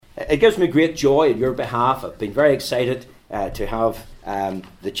It gives me great joy on your behalf. I've been very excited to have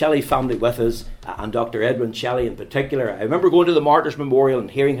the Chelly family with us, and Dr. Edwin Chelly in particular. I remember going to the Martyrs Memorial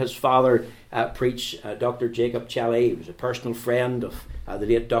and hearing his father preach, Dr. Jacob Chelly. He was a personal friend of the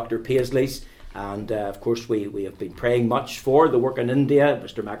late Dr. Paisley's. And of course we have been praying much for the work in India.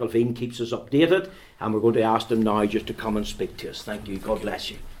 Mr. McElveen keeps us updated, and we're going to ask him now just to come and speak to us. Thank you. God bless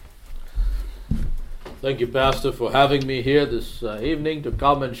you. Thank you, Pastor, for having me here this evening to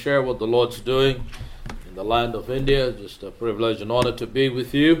come and share what the Lord's doing in the land of India. Just a privilege and honor to be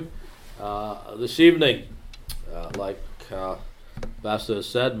with you this evening. Like Pastor has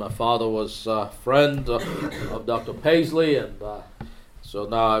said, my father was a friend of Dr. Paisley, and so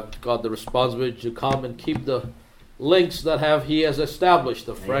now I've got the responsibility to come and keep the links that he has established,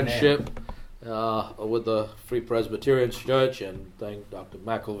 the friendship with the Free Presbyterian Church, and thank Dr.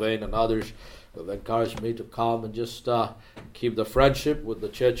 McElvain and others who have encouraged me to come and just keep the friendship with the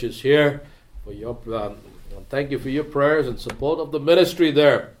churches here. For your thank you for your prayers and support of the ministry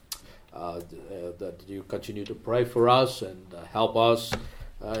there. That you continue to pray for us and help us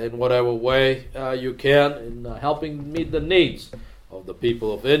in whatever way you can in helping meet the needs of the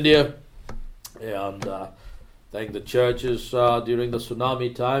people of India. And thank the churches during the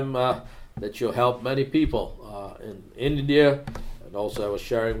tsunami time that you helped many people in India. And also I was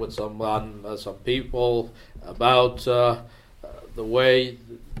sharing with some people about the way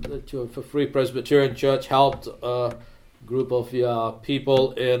that your Free Presbyterian Church helped a group of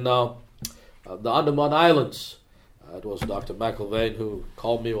people in the Andaman Islands. It was Dr. McElvain who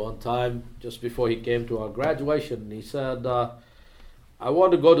called me one time just before he came to our graduation. And he said, I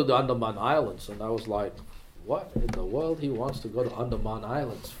want to go to the Andaman Islands. And I was like, what in the world he wants to go to Andaman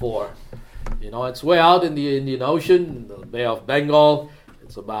Islands for? You know, it's way out in the Indian Ocean, the Bay of Bengal.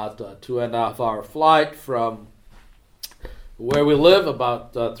 It's about a 2.5 hour flight from where we live,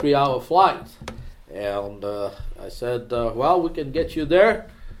 about a 3 hour flight. And I said, well, we can get you there.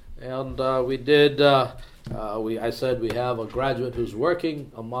 And we did. I said we have a graduate who's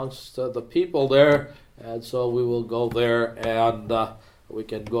working amongst the people there. And so we will go there and we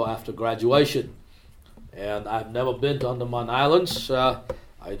can go after graduation. And I've never been to Andaman Islands.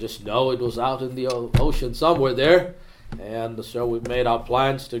 I just know it was out in the ocean somewhere there. And so we made our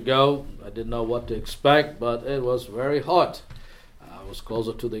plans to go. I didn't know what to expect, but it was very hot. I was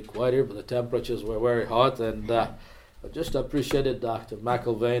closer to the equator, but the temperatures were very hot. And I just appreciated Dr.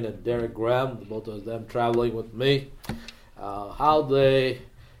 McElvain and Derek Graham, both of them traveling with me, how they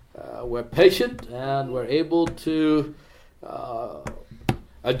were patient and were able to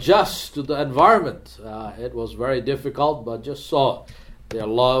adjust to the environment. It was very difficult, but just saw their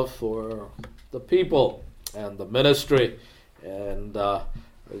love for the people and the ministry. And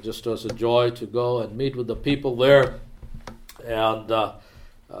it just was a joy to go and meet with the people there. And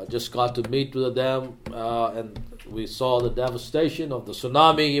just got to meet with them. And we saw the devastation of the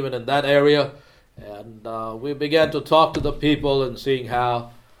tsunami even in that area. And we began to talk to the people and seeing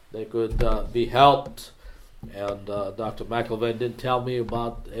how they could be helped. And Dr. McElvain didn't tell me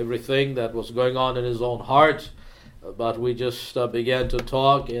about everything that was going on in his own heart, but we just began to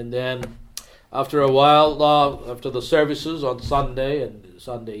talk. And then after a while, after the services on Sunday and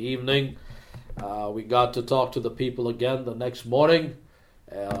Sunday evening, we got to talk to the people again the next morning.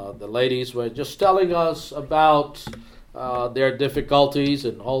 The ladies were just telling us about their difficulties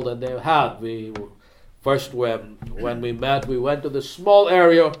and all that they've had. First, when we met, we went to this small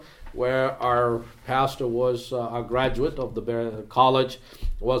area where our pastor was a graduate of the college,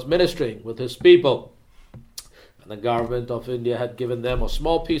 was ministering with his people. And the government of India had given them a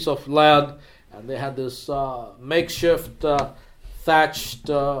small piece of land, and they had this makeshift thatched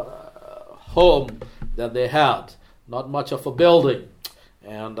home that they had, not much of a building.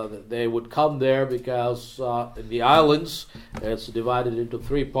 And they would come there because in the islands, it's divided into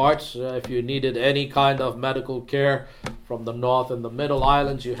 3 parts. If you needed any kind of medical care from the north and the middle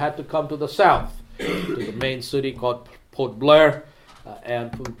islands, you had to come to the south, to the main city called Port Blair,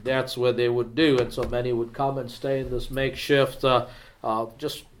 and that's where they would do. And so many would come and stay in this makeshift,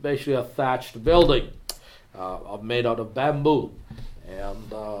 just basically a thatched building made out of bamboo.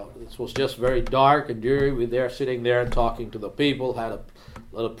 And it was just very dark and dreary. We were there sitting there and talking to the people, had a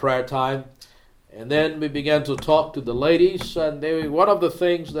little prayer time. And then we began to talk to the ladies, and one of the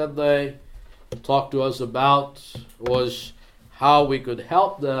things that they talked to us about was how we could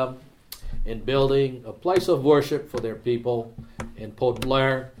help them in building a place of worship for their people in Port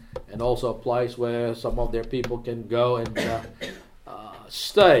Blair, and also a place where some of their people can go and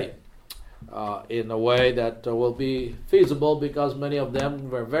stay in a way that will be feasible, because many of them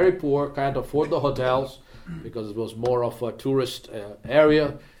were very poor, can't afford the hotels, because it was more of a tourist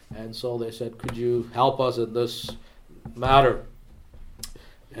area. And so they said, could you help us in this matter?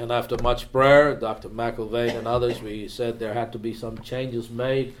 And after much prayer, Dr. McIlvaine and others, we said there had to be some changes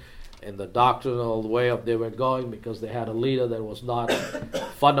made in the doctrinal way of they were going, because they had a leader that was not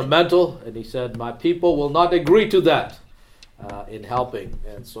fundamental. And he said, my people will not agree to that in helping.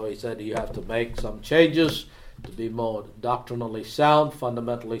 And so he said, you have to make some changes to be more doctrinally sound,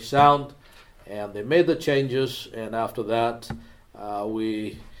 fundamentally sound. And they made the changes, and after that,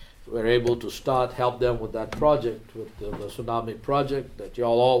 we were able to help them with that project, with the tsunami project that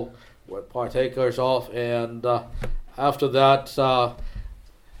y'all all were partakers of. And after that,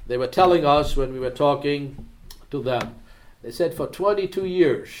 they were telling us when we were talking to them, they said for 22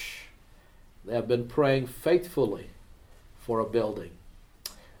 years they have been praying faithfully for a building.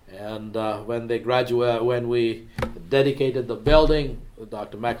 And when we dedicated the building,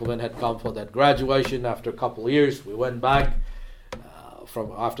 Dr. McIlvaine had come for that graduation. After a couple of years, we went back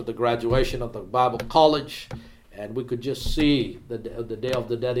after the graduation of the Bible College, and we could just see the day of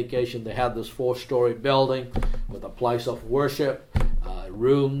the dedication. They had this 4-story building with a place of worship,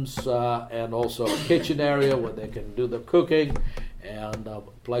 rooms, and also a kitchen area where they can do the cooking, and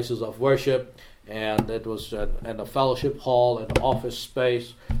places of worship. And it was and a fellowship hall and office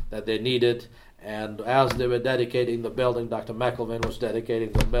space that they needed. And as they were dedicating the building, Dr. McIlvaine was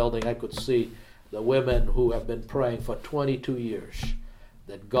dedicating the building, I could see the women who have been praying for 22 years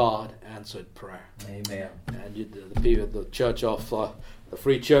that God answered prayer. Amen. And the church of the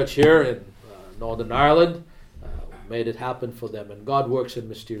Free Church here in Northern Ireland made it happen for them. And God works in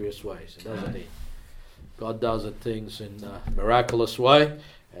mysterious ways, doesn't He? God does things in a miraculous way.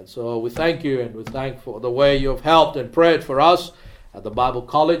 And so we thank you, and we thank for the way you have helped and prayed for us at the Bible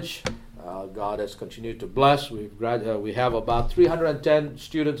College. God has continued to bless. We have about 310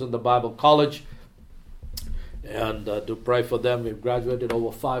 students in the Bible College, and to pray for them. We've graduated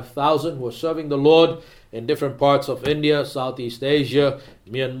over 5,000 who are serving the Lord in different parts of India, Southeast Asia,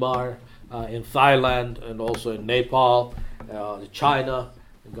 Myanmar, in Thailand, and also in Nepal, China.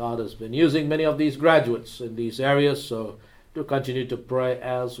 God has been using many of these graduates in these areas, so to continue to pray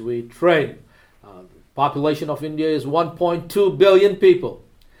as we train. Population of India is 1.2 billion people.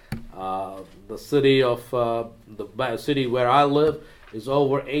 The city where I live is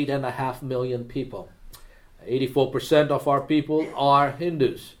over 8.5 million people. 84% of our people are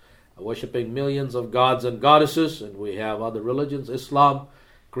Hindus, worshipping millions of gods and goddesses, and we have other religions. Islam,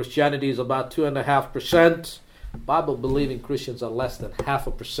 Christianity is about 2.5%. Bible-believing Christians are less than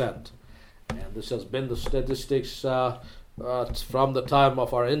 0.5%. And this has been the statistics from the time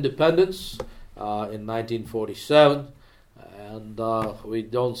of our independence in 1947. And we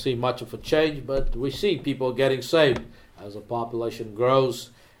don't see much of a change, but we see people getting saved as the population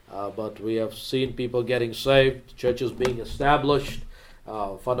grows. But we have seen people getting saved, churches being established,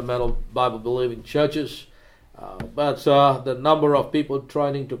 fundamental Bible-believing churches. But the number of people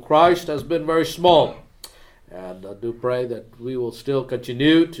turning to Christ has been very small. And I do pray that we will still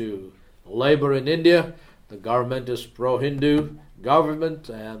continue to labor in India. The government is pro-Hindu government,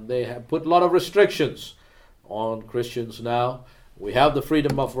 and they have put a lot of restrictions on Christians now. We have the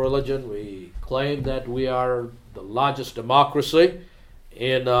freedom of religion. We claim that we are the largest democracy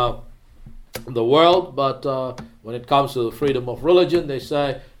in the world, but when it comes to the freedom of religion, they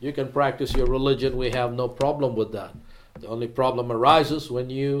say you can practice your religion. We have no problem with that. The only problem arises when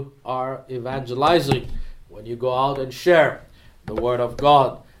you are evangelizing, when you go out and share the Word of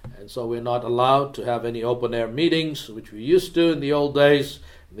God. And so we're not allowed to have any open-air meetings, which we used to in the old days,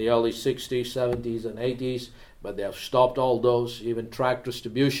 in the early 60s, 70s, and 80s, but they have stopped all those, even tract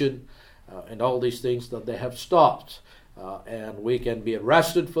distribution and all these things that they have stopped. And we can be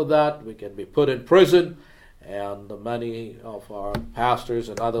arrested for that, we can be put in prison, and many of our pastors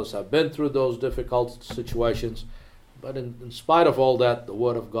and others have been through those difficult situations. But in spite of all that, the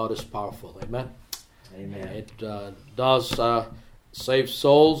Word of God is powerful. Amen? Amen. It does save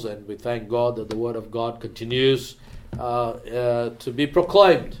souls, and we thank God that the Word of God continues to be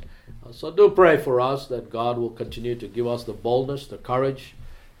proclaimed. So do pray for us that God will continue to give us the boldness, the courage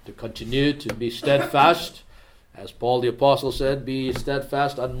to continue to be steadfast. As Paul the Apostle said, be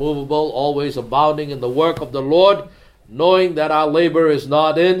steadfast, unmovable, always abounding in the work of the Lord, knowing that our labor is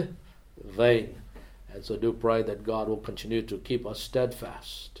not in vain. And so do pray that God will continue to keep us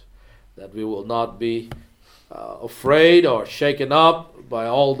steadfast, that we will not be afraid or shaken up by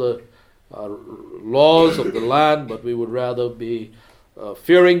all the laws of the land, but we would rather be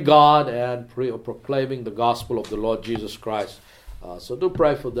fearing God and proclaiming the gospel of the Lord Jesus Christ. So do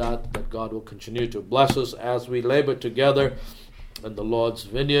pray for that God will continue to bless us as we labor together in the Lord's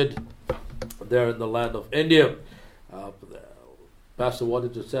vineyard there in the land of India. Pastor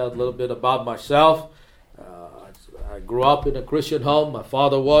wanted to say a little bit about myself. I grew up in a Christian home. My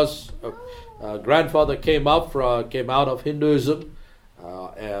father was. Grandfather came out of Hinduism,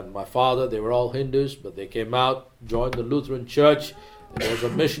 and my father, they were all Hindus, but they came out, joined the Lutheran Church. There was a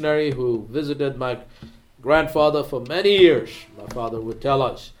missionary who visited my grandfather for many years. My father would tell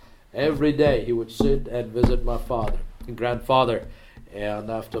us every day he would sit and visit my grandfather.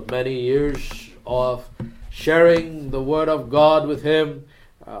 And after many years of sharing the Word of God with him,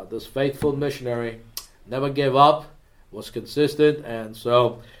 this faithful missionary never gave up, was consistent, and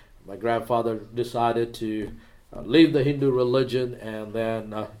so my grandfather decided to leave the Hindu religion and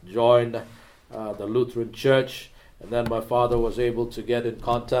then join the Lutheran Church. And then my father was able to get in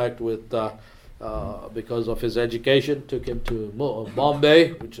contact with, because of his education, took him to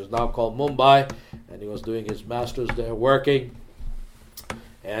Bombay, which is now called Mumbai, and he was doing his master's there working,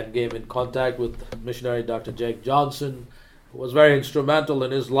 and came in contact with missionary Dr. Jake Johnson, who was very instrumental in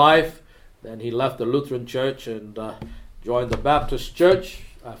his life. Then he left the Lutheran Church and joined the Baptist Church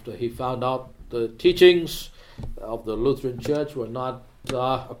after he found out the teachings of the Lutheran Church were not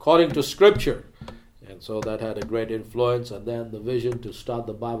according to Scripture. And so that had a great influence. And then the vision to start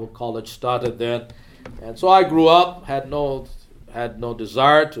the Bible college started then. And so I grew up, had no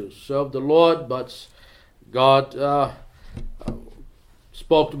desire to serve the Lord, but God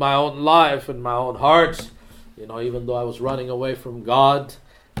spoke to my own life and my own heart. Even though I was running away from God,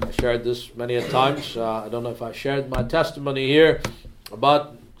 I shared this many a times. I don't know if I shared my testimony here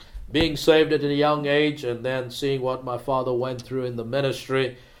about being saved at a young age and then seeing what my father went through in the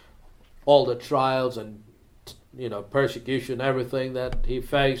ministry, all the trials and persecution, everything that he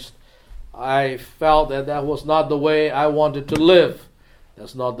faced. I felt that was not the way I wanted to live.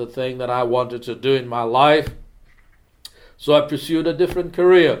 That's not the thing that I wanted to do in my life. So I pursued a different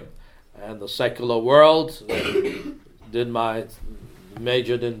career and the secular world.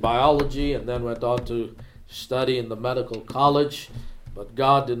 Majored in biology and then went on to study in the medical college. But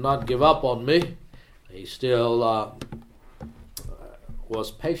God did not give up on me. He still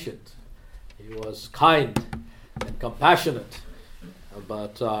was patient. He was kind and compassionate.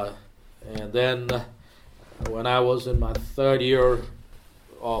 And then when I was in my third year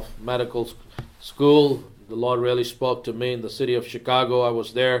of medical school, the Lord really spoke to me in the city of Chicago. I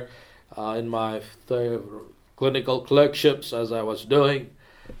was there in my third clinical clerkships as I was doing.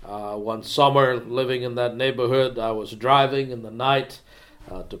 One summer, living in that neighborhood, I was driving in the night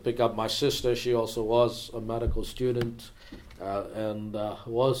to pick up my sister. She also was a medical student and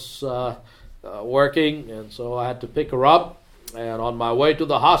was working, and so I had to pick her up. And on my way to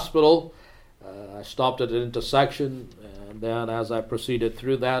the hospital, I stopped at an intersection, and then as I proceeded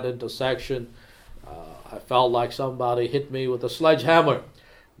through that intersection, I felt like somebody hit me with a sledgehammer.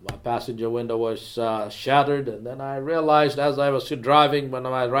 My passenger window was shattered, and then I realized as I was driving, when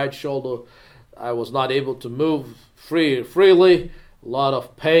my right shoulder, I was not able to move freely, a lot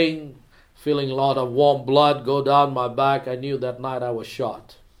of pain, feeling a lot of warm blood go down my back. I knew that night I was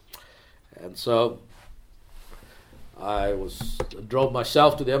shot. And so I drove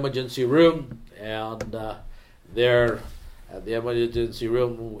myself to the emergency room, and there at the emergency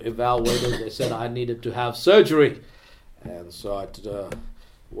room evaluators, they said I needed to have surgery. And so I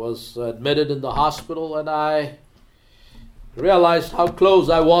was admitted in the hospital, and I realized how close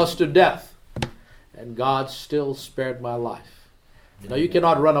I was to death, and God still spared my life. You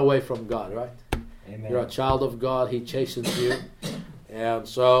cannot run away from God, right? Amen. You're a child of God. He chastens you. And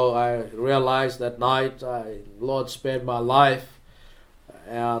so I realized that night, the Lord spared my life,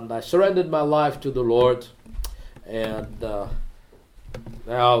 and I surrendered my life to the Lord. And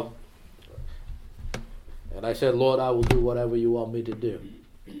I said, Lord, I will do whatever you want me to do.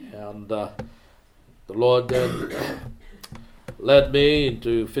 And the Lord then led me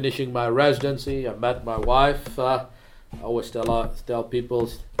into finishing my residency. I met my wife. I always tell people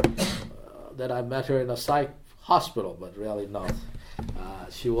that I met her in a psych hospital, but really not.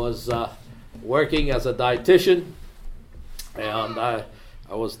 She was working as a dietitian, and I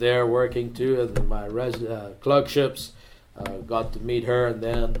was there working too in my clerkships. Got to meet her, and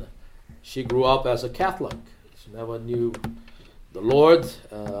then she grew up as a Catholic. She never knew the Lord.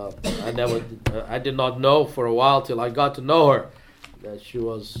 I did not know for a while till I got to know her that she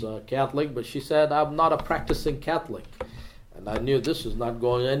was Catholic, but she said, I'm not a practicing Catholic. And I knew this was not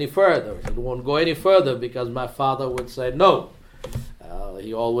going any further. It won't go any further because my father would say no.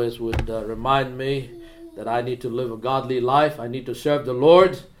 He always would remind me that I need to live a godly life, I need to serve the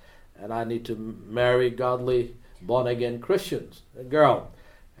Lord, and I need to marry godly, born-again Christians, a girl.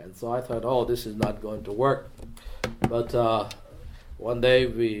 And so I thought, this is not going to work. But one day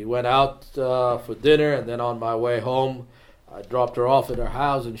we went out for dinner, and then on my way home, I dropped her off at her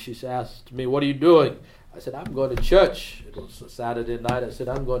house, and she asked me, "What are you doing?" I said, "I'm going to church." It was a Saturday night. I said,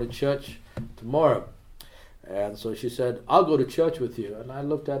 "I'm going to church tomorrow." And so she said, "I'll go to church with you." And I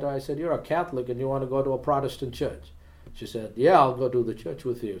looked at her. I said, "You're a Catholic and you want to go to a Protestant church?" She said, "Yeah, I'll go to the church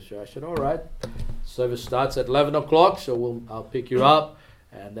with you." So I said, "All right." Service starts at 11 o'clock, so I'll pick you up.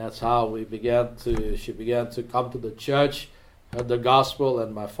 And that's how she began to come to the church, heard the gospel,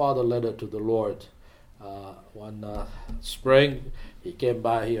 and my father led her to the Lord. One spring, he came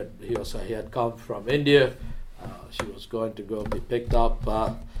by. He had come from India. She was going to go be picked up.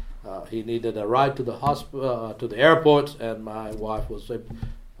 He needed a ride to the hospital, to the airport, and my wife was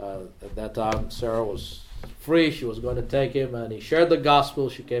at that time. Sarah was free. She was going to take him, and he shared the gospel.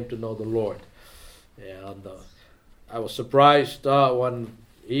 She came to know the Lord, and I was surprised one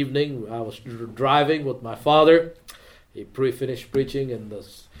evening. I was driving with my father. He finished preaching,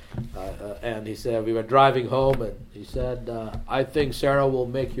 and he said, we were driving home, and he said, "I think Sarah will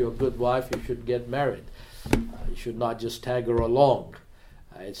make you a good wife. You should get married. You should not just tag her along.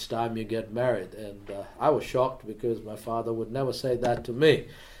 It's time you get married." And I was shocked because my father would never say that to me.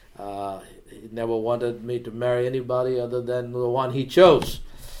 He never wanted me to marry anybody other than the one he chose.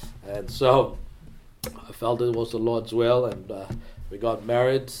 And so I felt it was the Lord's will, and we got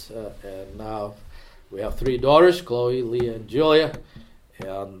married, and now we have 3 daughters, Chloe, Leah, and Julia.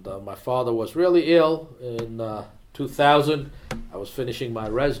 And my father was really ill in 2000. I was finishing my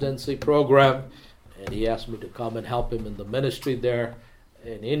residency program, and he asked me to come and help him in the ministry there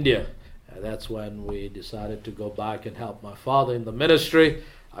in India. And that's when we decided to go back and help my father in the ministry.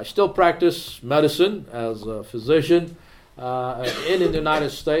 I still practice medicine as a physician in the United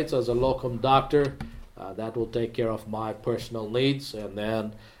States as a locum doctor. That will take care of my personal needs, and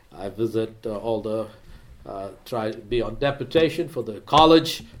then I visit try to be on deputation for the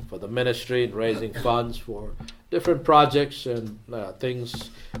college, for the ministry, and raising funds for different projects and things,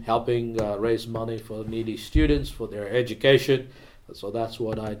 helping raise money for needy students for their education. So that's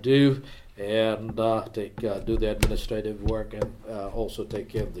what I do, and do the administrative work, and also take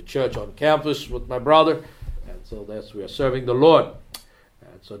care of the church on campus with my brother. And so we are serving the Lord.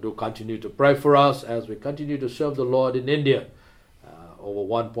 And so do continue to pray for us as we continue to serve the Lord in India. Over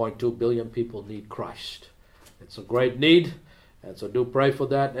 1.2 billion people need Christ. It's a great need, and so do pray for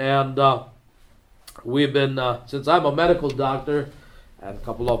that. And we've been, since I'm a medical doctor, and a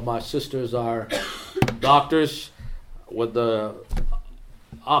couple of my sisters are doctors, with the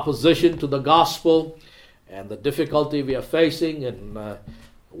opposition to the gospel and the difficulty we are facing and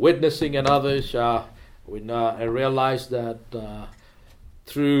witnessing and others, I realize that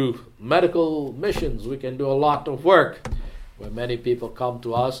through medical missions we can do a lot of work, where many people come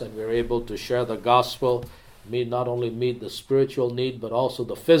to us and we're able to share the gospel, not only meet the spiritual need but also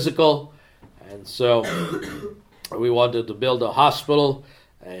the physical. And so we wanted to build a hospital,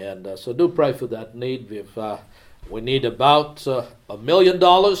 and so do pray for that need. We need about $1 million,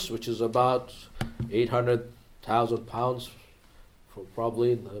 which is about 800,000 pounds, for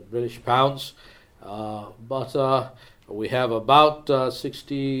probably in the British pounds. But we have about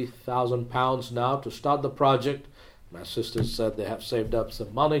 60,000 pounds now to start the project. My sisters said they have saved up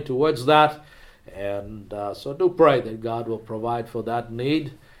some money towards that. And so do pray that God will provide for that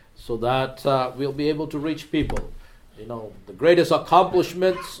need, so that we'll be able to reach people. You know, the greatest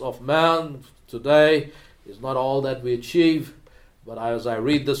accomplishments of man today is not all that we achieve, but as I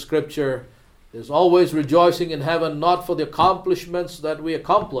read the scripture, there's always rejoicing in heaven, not for the accomplishments that we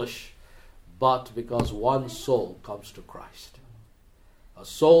accomplish, but because one soul comes to Christ. A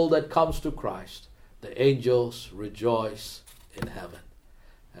soul that comes to Christ, the angels rejoice in heaven.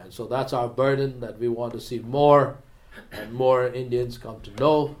 And so that's our burden, that we want to see more and more Indians come to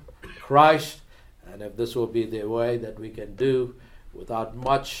know Christ. And if this will be the way that we can do without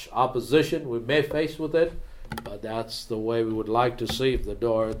much opposition, we may face with it, but that's the way we would like to see. If the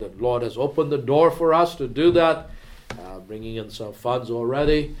Lord has opened the door for us to do that, bringing in some funds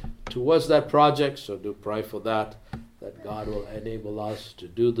already towards that project, so do pray for that God will enable us to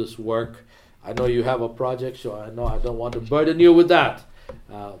do this work. I know you have a project, so I know I don't want to burden you with that,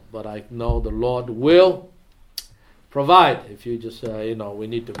 but I know the Lord will provide. If you just, we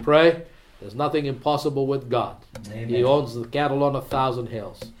need to pray. There's nothing impossible with God. Amen. He owns the cattle on 1,000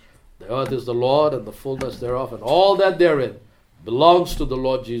 hills. The earth is the Lord and the fullness thereof, and all that therein belongs to the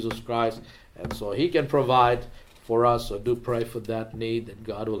Lord Jesus Christ. And so He can provide for us. So do pray for that need, that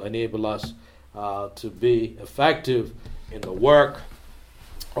God will enable us to be effective in the work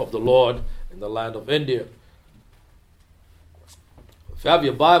of the Lord in the land of India. If you have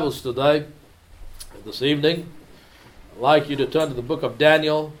your Bibles today, this evening, I'd like you to turn to the book of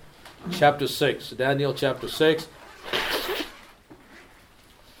Daniel, chapter 6. Daniel chapter 6.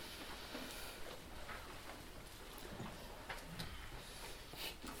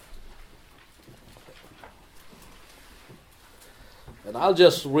 And I'll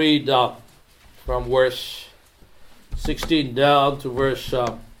just read from verse 16 down to verse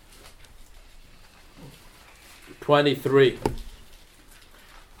 23.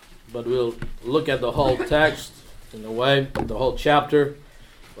 But we'll look at the whole text in a way, the whole chapter.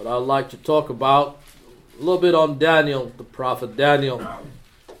 But I'd like to talk about a little bit on Daniel, the prophet Daniel,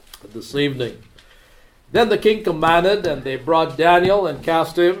 this evening. Then the king commanded, and they brought Daniel and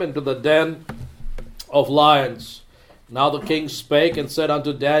cast him into the den of lions. Now the king spake and said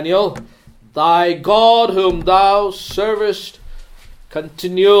unto Daniel, Thy God whom thou servest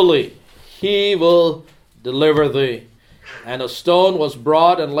continually, he will deliver thee. And a stone was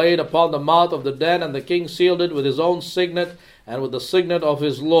brought and laid upon the mouth of the den, and the king sealed it with his own signet and with the signet of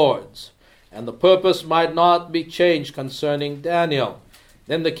his lords. And the purpose might not be changed concerning Daniel.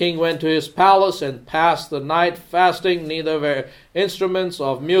 Then the king went to his palace and passed the night fasting, neither were instruments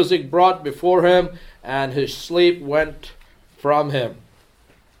of music brought before him, and his sleep went from him.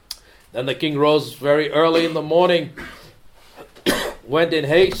 Then the king rose very early in the morning, went in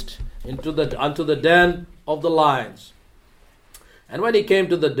haste unto the den of the lions. And when he came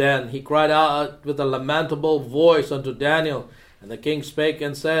to the den, he cried out with a lamentable voice unto Daniel. And the king spake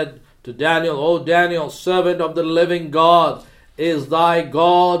and said to Daniel, O Daniel, servant of the living God, is thy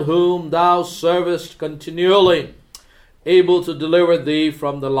God whom thou servest continually able to deliver thee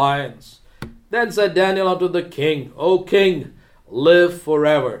from the lions? Then said Daniel unto the king, O king, live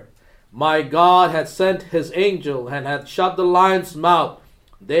forever. My God hath sent his angel, and hath shut the lions' mouth.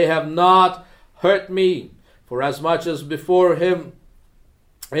 They have not hurt me, for as much as before him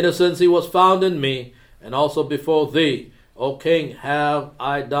innocence he was found in me, and also before thee, O king, have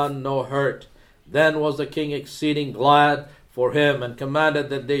I done no hurt. Then was the king exceeding glad for him, and commanded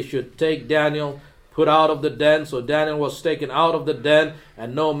that they should take Daniel, put out of the den. So Daniel was taken out of the den,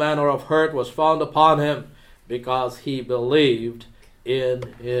 and no manner of hurt was found upon him, because he believed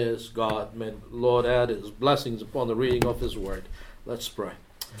in his God. May the Lord add his blessings upon the reading of his word. Let's pray.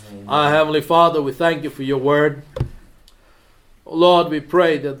 Our Heavenly Father, we thank you for your word. Oh Lord, we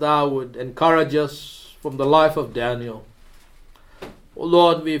pray that thou would encourage us from the life of Daniel. Oh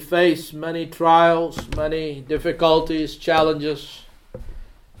Lord, we face many trials, many difficulties, challenges,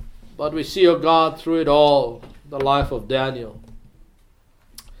 but we see, O God, through it all, the life of Daniel.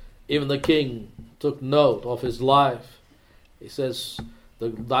 Even the king took note of his life. He says,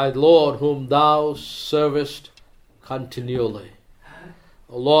 Thy Lord whom thou servest continually.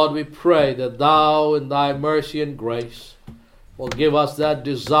 O Lord, we pray that thou in thy mercy and grace will give us that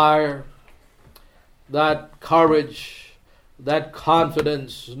desire, that courage, that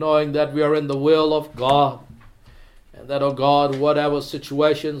confidence, knowing that we are in the will of God. And that, O God, whatever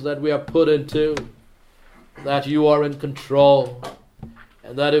situations that we are put into, that you are in control.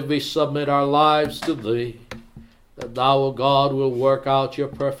 And that if we submit our lives to thee, that thou, O God, will work out your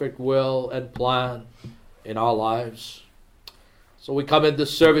perfect will and plan in our lives. So we come in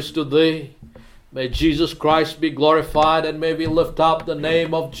this service to thee. May Jesus Christ be glorified, and may we lift up the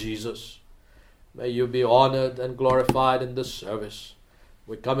name of Jesus. May you be honored and glorified in this service.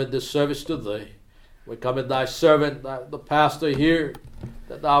 We come in this service to thee. We come in thy servant, the pastor here,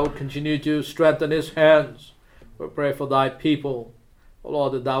 that thou would continue to strengthen his hands. We pray for thy people. O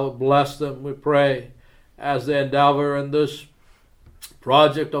Lord, that thou would bless them. We pray as they endeavor in this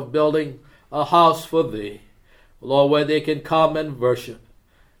project of building a house for thee. Lord, where they can come and worship.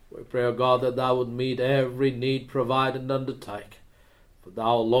 We pray, O God, that thou would meet every need, provide and undertake. For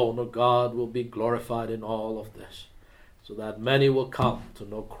thou alone, O God, will be glorified in all of this, so that many will come to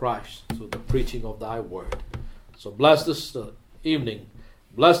know Christ through the preaching of thy word. So bless this evening.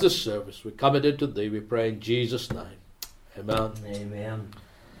 Bless this service. We commit it to thee. We pray in Jesus' name. Amen. Amen.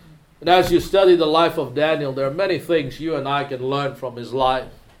 And as you study the life of Daniel, there are many things you and I can learn from his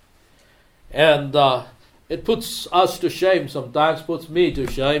life. And it puts us to shame sometimes, puts me to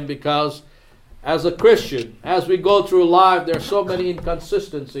shame, because as a Christian, as we go through life, there are so many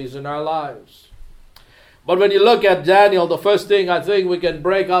inconsistencies in our lives. But when you look at Daniel, the first thing I think we can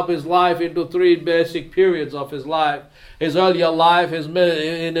break up his life into three basic periods of his life. His earlier life,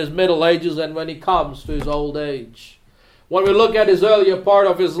 in his middle ages, and when he comes to his old age. When we look at his earlier part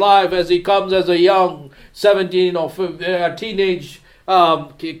of his life, as he comes as a young 17 or teenage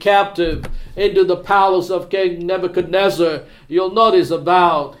captive into the palace of King Nebuchadnezzar, you'll notice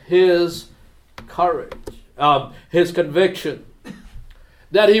about his courage, his conviction,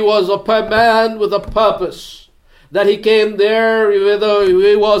 that he was a man with a purpose, that he came there, whether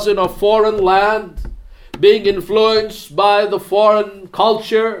he was in a foreign land, being influenced by the foreign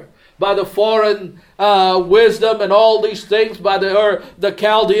culture, by the foreign wisdom and all these things, by the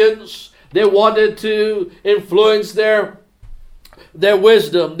Chaldeans. They wanted to influence their their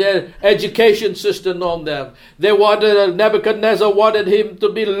wisdom, their education system on them. Nebuchadnezzar wanted him to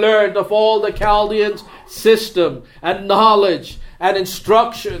be learned of all the Chaldeans' system and knowledge and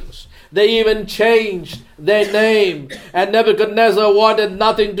instructions. They even changed their name. And Nebuchadnezzar wanted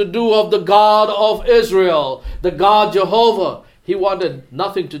nothing to do of the God of Israel, the God Jehovah. He wanted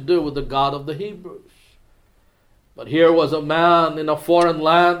nothing to do with the God of the Hebrews. But here was a man in a foreign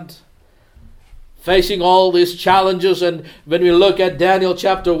land facing all these challenges. And when we look at Daniel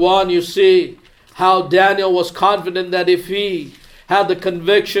chapter 1, you see how Daniel was confident that if he had the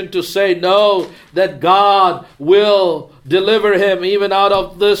conviction to say no, that God will deliver him even out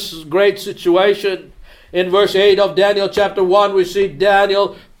of this great situation. In verse 8 of Daniel chapter 1, we see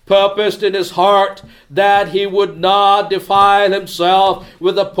Daniel purposed in his heart that he would not defile himself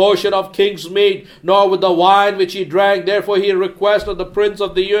with a portion of king's meat, nor with the wine which he drank. Therefore he requested the prince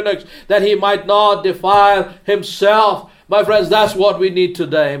of the eunuchs that he might not defile himself. My friends, that's what we need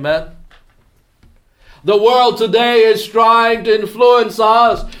today, man. The world today is trying to influence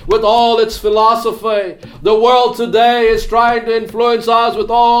us with all its philosophy. The world today is trying to influence us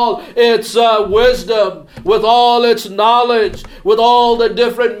with all its wisdom, with all its knowledge, with all the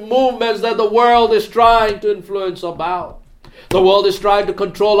different movements that the world is trying to influence about. The world is trying to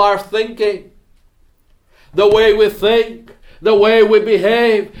control our thinking, the way we think, the way we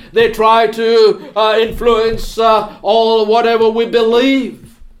behave. They try to influence all whatever we believe.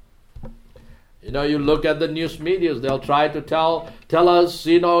 You know, you look at the news media, they'll try to tell us,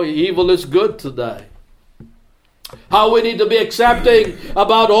 evil is good today. How we need to be accepting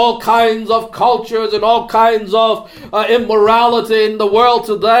about all kinds of cultures and all kinds of immorality in the world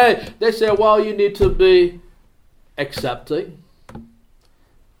today. They say, well, you need to be accepting.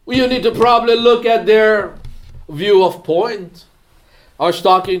 Well, you need to probably look at their view of point. I was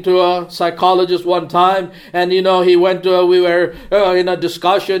talking to a psychologist one time, and we were in a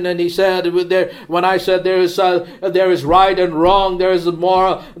discussion, and he said, when I said there is right and wrong, there is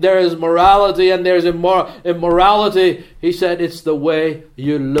morality and there is immorality, he said it's the way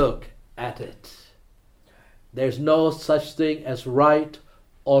you look at it. There's no such thing as right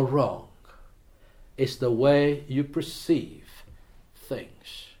or wrong. It's the way you perceive things.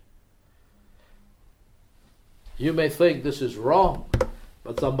 You may think this is wrong,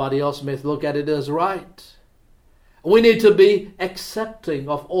 but somebody else may look at it as right. We need to be accepting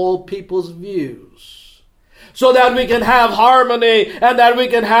of all people's views so that we can have harmony and that we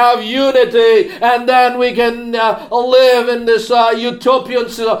can have unity, and then we can live in this utopian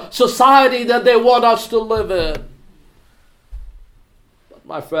society that they want us to live in. But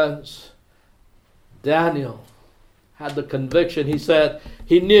my friends, Daniel had the conviction. He said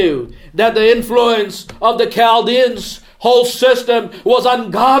he knew that the influence of the Chaldeans' whole system was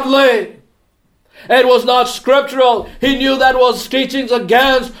ungodly. It was not scriptural. He knew that was teachings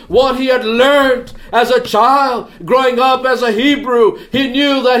against what he had learned as a child, growing up as a Hebrew. He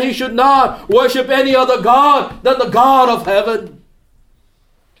knew that he should not worship any other God than the God of heaven.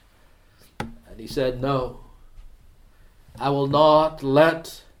 And he said, no, I will not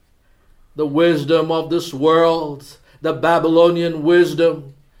let the wisdom of this world, the Babylonian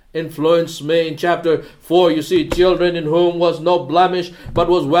wisdom, influence me. In chapter 4, you see children in whom was no blemish, but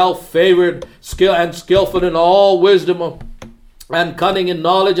was well favored, skillful in all wisdom, and cunning in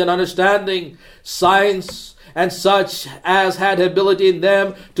knowledge and understanding, science, and such as had ability in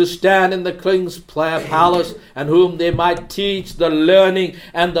them to stand in the king's palace, and whom they might teach the learning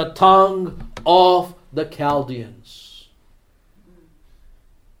and the tongue of the Chaldeans.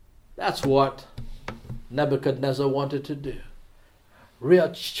 That's what Nebuchadnezzar wanted to do.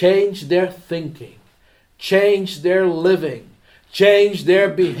 Change their thinking, change their living, change their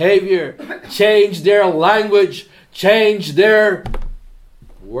behavior, change their language, change their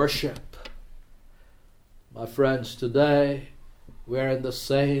worship. My friends, today we're in the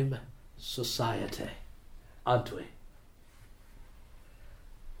same society, aren't we?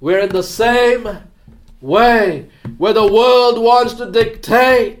 We're in the same way where the world wants to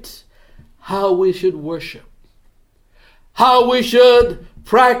dictate how we should worship, how we should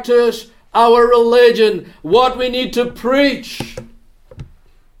practice our religion, what we need to preach.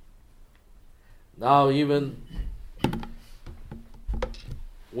 Now even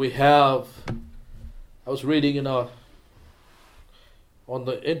we have, I was reading on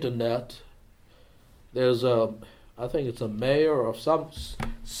the internet, there's I think it's a mayor of some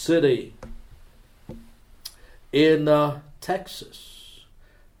city in Texas.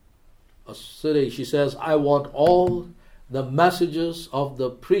 A city, she says, I want all the messages of the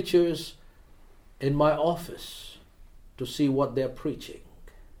preachers in my office to see what they're preaching.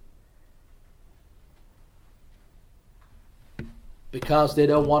 because they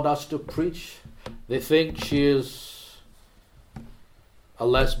don't want us to preach. They think she is a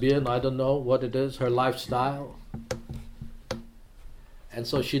lesbian. I don't know what it is, her lifestyle. And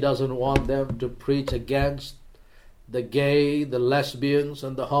so she doesn't want them to preach against the gay, the lesbians,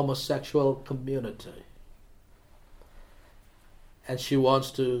 and the homosexual community. And she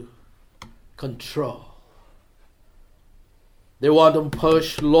wants to control. They want to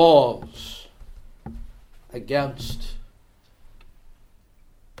push laws against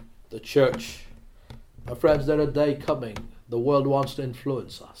the church. My friends, there is a day coming. The world wants to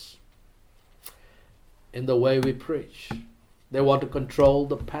influence us in the way we preach. They want to control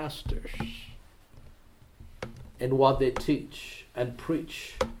the pastors in what they teach and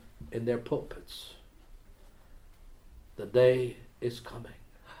preach in their pulpits. The day is coming.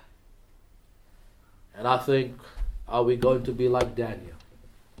 And I think, are we going to be like Daniel?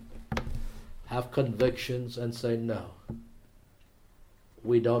 Have convictions and say, no,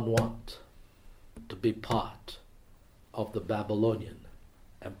 we don't want to be part of the Babylonian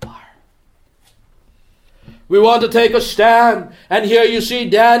Empire. We want to take a stand. And here you see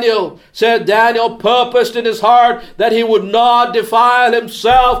Daniel purposed in his heart that he would not defile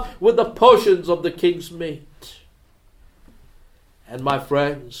himself with the portions of the king's meat. And my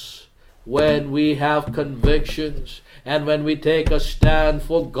friends, when we have convictions and when we take a stand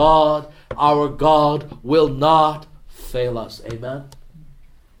for God, our God will not fail us. Amen?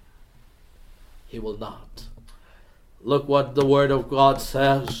 He will not. Look what the Word of God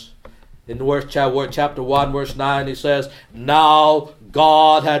says. In chapter 1, verse 9, he says, now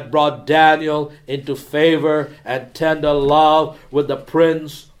God had brought Daniel into favor and tender love with the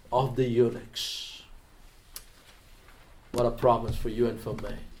prince of the eunuchs. What a promise for you and for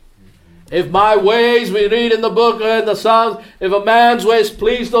me. If my ways, we read in the book in the Psalms, if a man's ways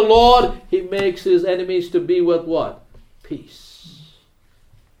please the Lord, he makes his enemies to be with what? Peace.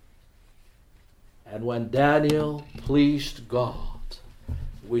 And when Daniel pleased God,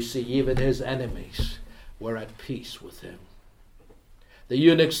 we see even his enemies were at peace with him. The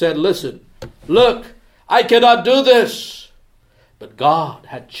eunuch said, listen, look, I cannot do this. But God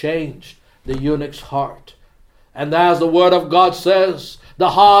had changed the eunuch's heart. And as the word of God says,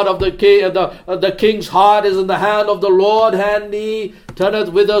 the heart of the king, the king's heart is in the hand of the Lord, and he turneth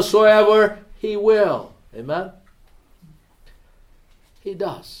whithersoever he will. Amen? He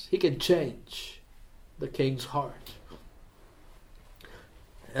does. He can change the king's heart.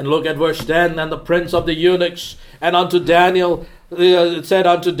 And look at verse 10, and the prince of the eunuchs, and unto Daniel, it said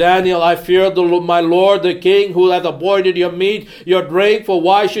unto Daniel, I fear my lord the king, who hath appointed your meat, your drink, for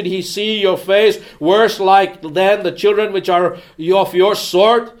why should he see your face worse like than the children which are of your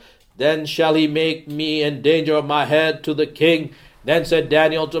sort? Then shall he make me in danger of my head to the king. Then said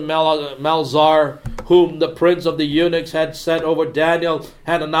Daniel to Melzar, whom the prince of the eunuchs had set over Daniel,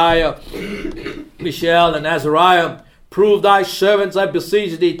 Hananiah, Mishael, and Azariah, prove thy servants, I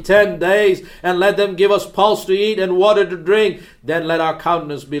beseech thee, 10 days, and let them give us pulse to eat and water to drink. Then let our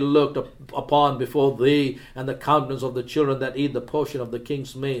countenance be looked upon before thee, and the countenance of the children that eat the portion of the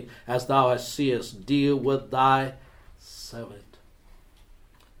king's meat, as thou hast seest. Deal with thy servant.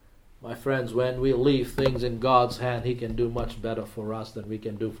 My friends, when we leave things in God's hand, he can do much better for us than we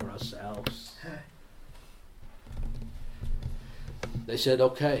can do for ourselves. They said,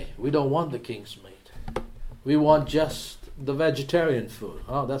 okay, we don't want the king's meat. We want just the vegetarian food.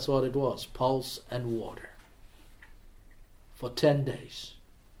 Oh, that's what it was. Pulse and water. For 10 days.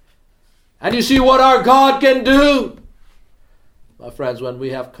 And you see what our God can do. My friends, when we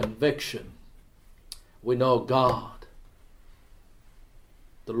have conviction, we know God.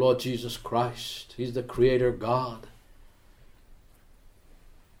 The Lord Jesus Christ. He's the Creator God.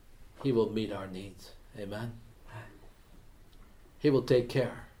 He will meet our needs. Amen. He will take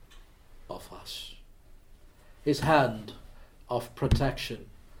care of us. His hand of protection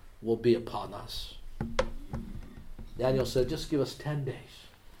will be upon us. Daniel said, just give us 10 days.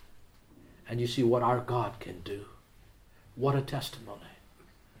 And you see what our God can do. What a testimony.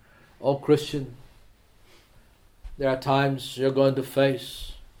 Oh, Christian, there are times you're going to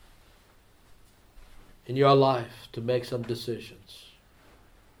face in your life to make some decisions.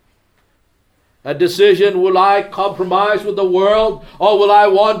 A decision, will I compromise with the world, or will I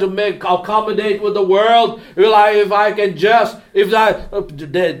want to accommodate with the world?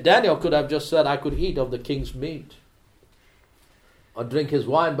 Daniel could have just said, I could eat of the king's meat or drink his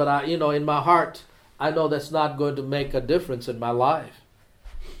wine, but in my heart, I know that's not going to make a difference in my life.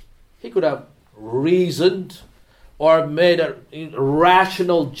 He could have reasoned or made a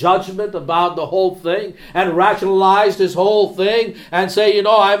rational judgment about the whole thing and rationalized this whole thing and say,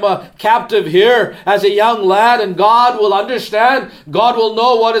 I'm a captive here as a young lad and God will understand, God will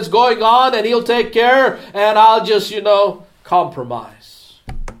know what is going on and He'll take care and I'll just, compromise.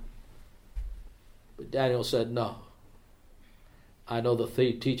 But Daniel said, no. I know the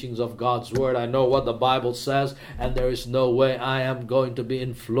teachings of God's Word. I know what the Bible says, and there is no way I am going to be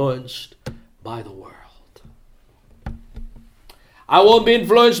influenced by the world. I won't be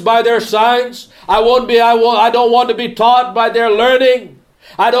influenced by their signs. I don't want to be taught by their learning.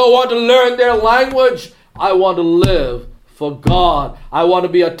 I don't want to learn their language. I want to live for God. I want to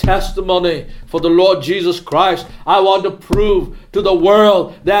be a testimony for the Lord Jesus Christ. I want to prove to the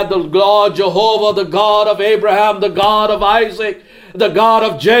world that the Lord Jehovah, the God of Abraham, the God of Isaac, the God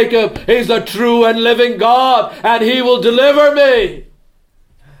of Jacob, is the true and living God, and He will deliver me.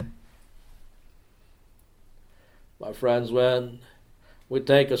 My friends, when we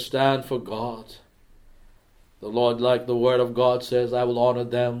take a stand for God, the Lord, like the Word of God says, I will honor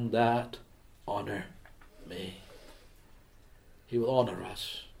them that honor me. He will honor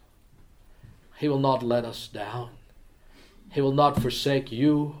us. He will not let us down. He will not forsake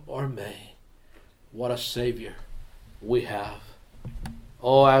you or me. What a Savior we have.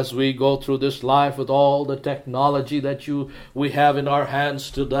 Oh, as we go through this life with all the technology that we have in our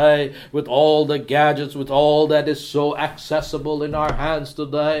hands today, with all the gadgets, with all that is so accessible in our hands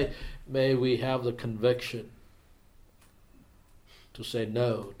today, may we have the conviction to say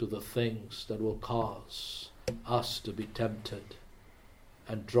no to the things that will cause us to be tempted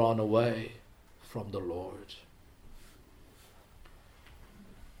and drawn away from the Lord.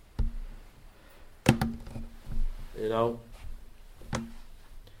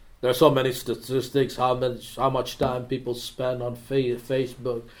 There are so many statistics, how much time people spend on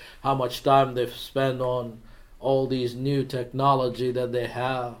Facebook, how much time they spend on all these new technology that they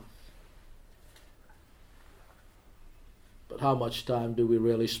have. But how much time do we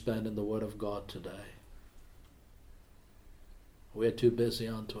really spend in the Word of God today? We're too busy,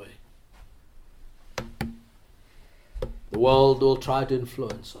 aren't we? The world will try to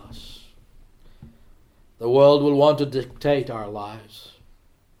influence us. The world will want to dictate our lives.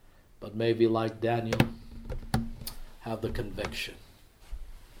 But maybe like Daniel, have the conviction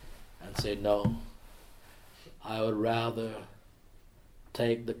and say, no, I would rather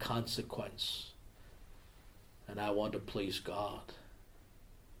take the consequence and I want to please God.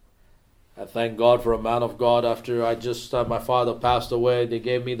 I thank God for a man of God. After my father passed away, they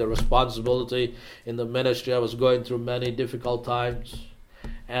gave me the responsibility in the ministry. I was going through many difficult times.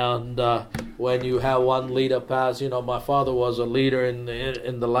 And when you have one leader pass, my father was a leader in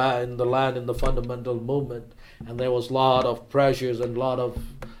the land in the fundamental movement, and there was a lot of pressures and a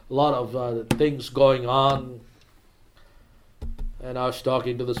lot of things going on. And I was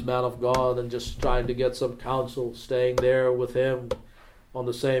talking to this man of God and just trying to get some counsel, staying there with him on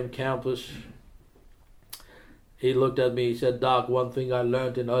the same campus. He looked at me. He said, "Doc, one thing I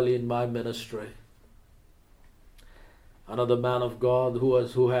learned early in my ministry." Another man of God who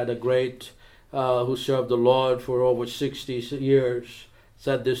served the Lord for over 60 years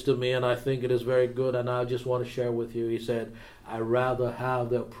said this to me, and I think it is very good, and I just want to share with you. He said, "I rather have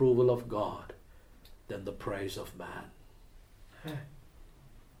the approval of God than the praise of man."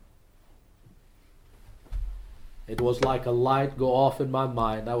 It was like a light go off in my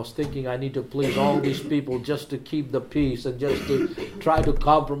mind. I was thinking I need to please all these people just to keep the peace and just to try to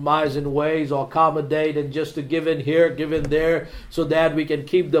compromise in ways or accommodate and just to give in here, give in there so that we can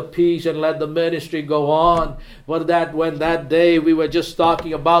keep the peace and let the ministry go on. But when that day we were just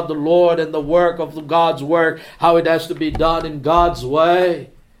talking about the Lord and the work of God's work, how it has to be done in God's way.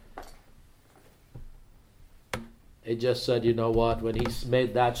 It just said, you know what, when he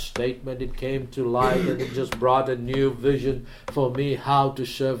made that statement, it came to light and it just brought a new vision for me how to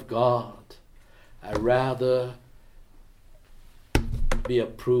serve God. I'd rather be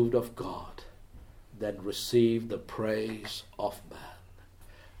approved of God than receive the praise of man.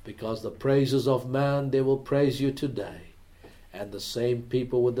 Because the praises of man, they will praise you today. And the same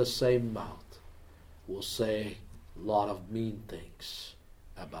people with the same mouth will say a lot of mean things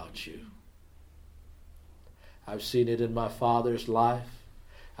about you. I've seen it in my father's life.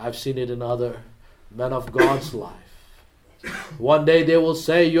 I've seen it in other men of God's life. One day they will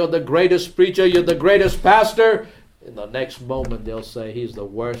say, "You're the greatest preacher, you're the greatest pastor." In the next moment they'll say, "He's the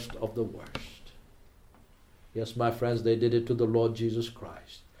worst of the worst." Yes, my friends, they did it to the Lord Jesus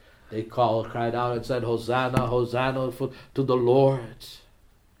Christ. They cried out and said, "Hosanna, Hosanna to the Lord."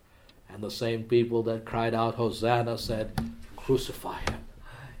 And the same people that cried out, "Hosanna," said, "Crucify him,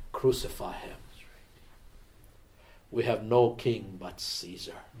 crucify him." We have no king but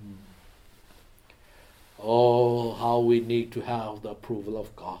Caesar. Oh, how we need to have the approval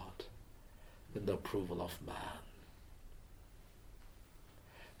of God and the approval of man.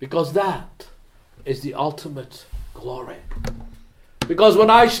 Because that is the ultimate glory. Because when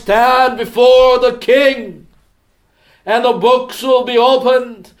I stand before the King, and the books will be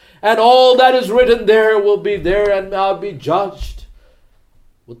opened, and all that is written there will be there, and I'll be judged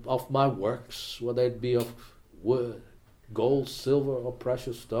of my works, whether it be of wood, gold, silver, or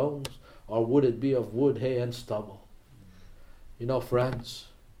precious stones, or would it be of wood, hay, and stubble. You know, friends,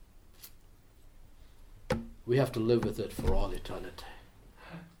 we have to live with it for all eternity.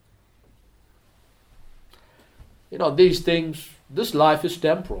 You know, these things, this life is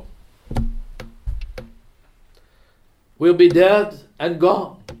temporal. We'll be dead and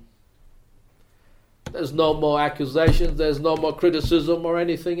gone. There's no more accusations, there's no more criticism or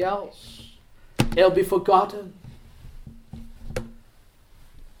anything else. It'll be forgotten.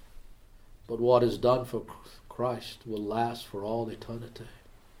 But what is done for Christ will last for all eternity.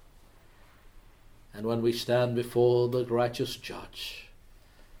 And when we stand before the righteous judge,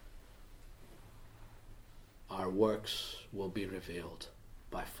 our works will be revealed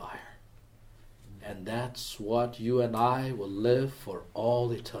by fire. And that's what you and I will live for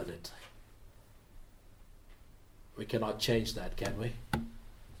all eternity. We cannot change that, can we?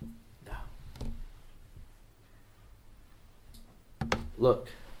 No. Look,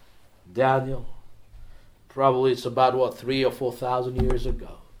 Daniel, probably it's about 3,000 or 4,000 years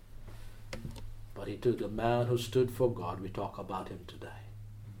ago. But he took a man who stood for God. We talk about him today.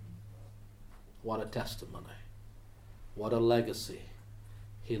 What a testimony. What a legacy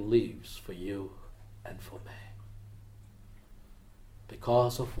he leaves for you and for me.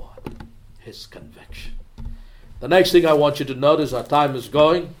 Because of what? His conviction. The next thing I want you to notice, our time is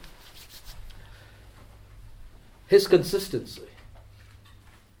going, his consistency.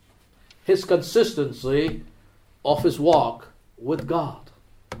 His consistency of his walk with God.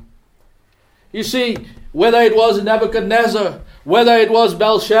 You see, whether it was Nebuchadnezzar, whether it was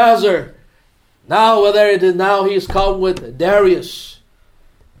Belshazzar, now he's come with Darius.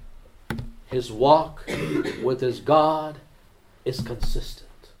 His walk with his God is consistent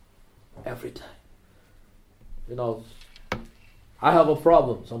every day. You know, I have a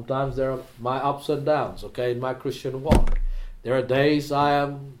problem. Sometimes there are my ups and downs, in my Christian walk. There are days I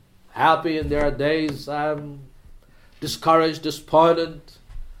am happy and there are days I am discouraged, disappointed.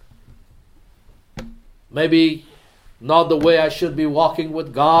 Maybe not the way I should be walking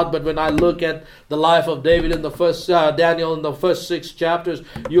with God, but when I look at the life of David in the first, Daniel in the first 6 chapters,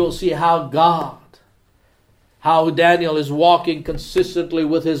 you'll see how Daniel is walking consistently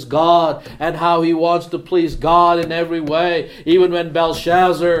with his God and how he wants to please God in every way. Even when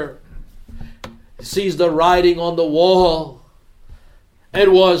Belshazzar sees the writing on the wall,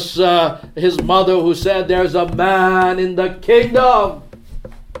 it was his mother who said, "There's a man in the kingdom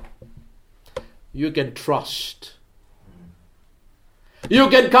you can trust. You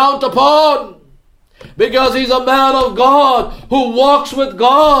can count upon, because he's a man of God who walks with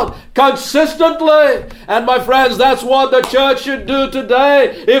God consistently." And my friends, that's what the church should do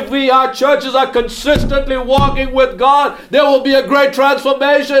today. If our churches are consistently walking with God, there will be a great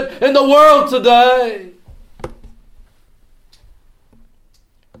transformation in the world today.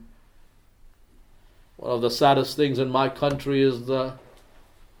 One of the saddest things in my country is the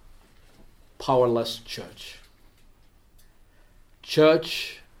powerless church.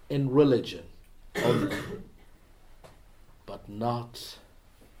 Church in religion only, but not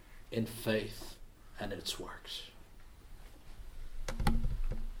in faith and its works.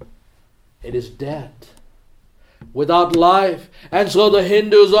 It is dead, without life. And so the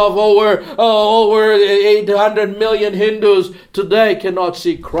Hindus of over 800 million Hindus today cannot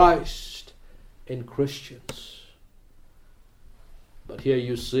see Christ in Christians. But here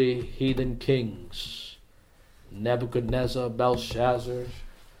you see heathen kings, Nebuchadnezzar, Belshazzar,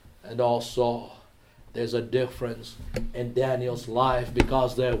 and also there's a difference in Daniel's life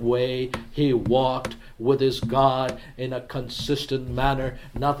because the way he walked with his God in a consistent manner,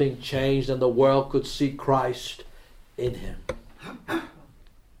 nothing changed, and the world could see Christ in him.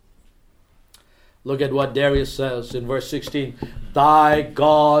 Look at what Darius says in verse 16. "Thy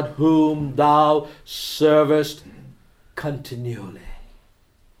God whom thou servest continually."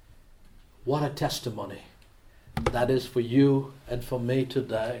 What a testimony that is for you and for me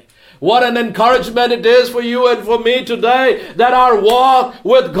today. What an encouragement it is for you and for me today that our walk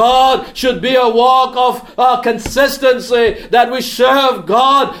with God should be a walk of consistency, that we serve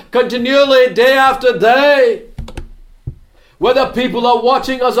God continually day after day. Whether people are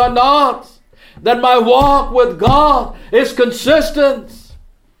watching us or not, that my walk with God is consistent.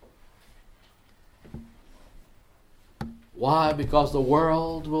 Why? Because the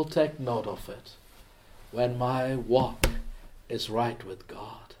world will take note of it when my walk is right with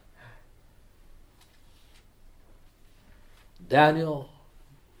God. Daniel,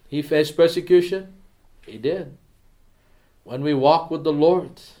 he faced persecution. He did. When we walk with the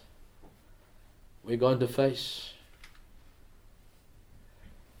Lord, we're going to face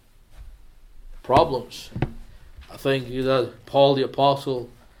problems. I think Paul the Apostle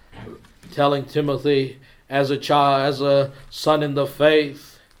telling Timothy as a child, as a son in the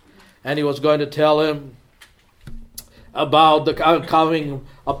faith, and he was going to tell him about the coming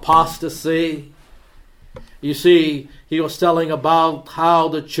apostasy. You see, he was telling about how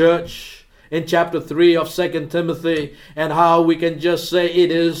the church in chapter 3 of 2 Timothy, and how we can just say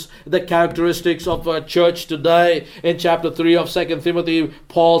it is the characteristics of a church today. In chapter 3 of 2 Timothy,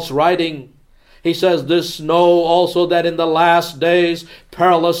 Paul's writing, he says, "This know also that in the last days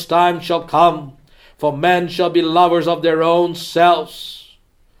perilous times shall come, for men shall be lovers of their own selves,"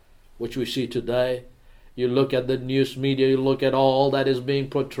 which we see today. You look at the news media, you look at all that is being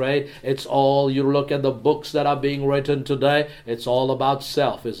portrayed, it's all, you look at the books that are being written today, it's all about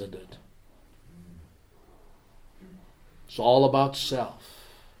self, isn't it? It's all about self.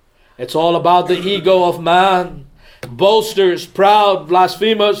 It's all about the ego of man. Boasters, proud,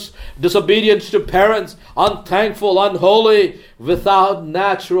 blasphemous, disobedient to parents, unthankful, unholy, without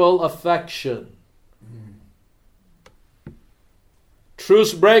natural affection.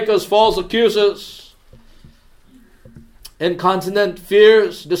 Truce breakers, false accusers, incontinent,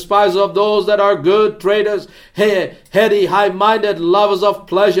 fierce, despisers of those that are good, traitors, heady, high-minded, lovers of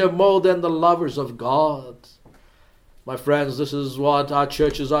pleasure more than the lovers of God. My friends, this is what our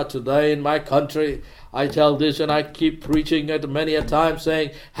churches are today in my country. I tell this and I keep preaching it many a time,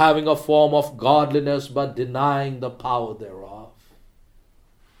 saying, having a form of godliness but denying the power thereof.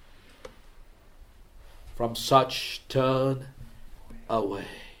 From such turn away.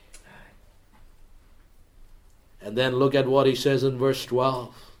 And then look at what he says in verse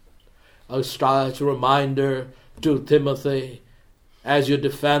 12. A reminder to Timothy, as you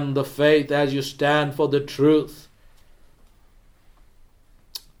defend the faith, as you stand for the truth.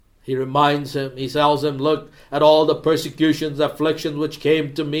 He reminds him, he tells him, look at all the persecutions, afflictions which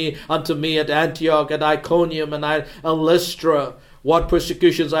came unto me at Antioch, at Iconium, and at Lystra. What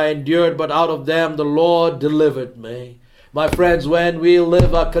persecutions I endured, but out of them the Lord delivered me. My friends, when we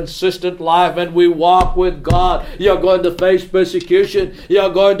live a consistent life and we walk with God, you're going to face persecution.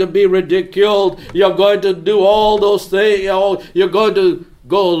 You're going to be ridiculed. You're going to do all those things. You're going to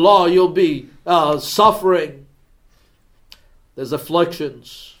go along. You'll be suffering. There's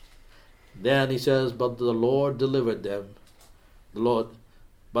afflictions. Then he says, but the Lord delivered them.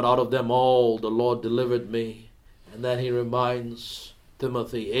 But out of them all, the Lord delivered me. And then he reminds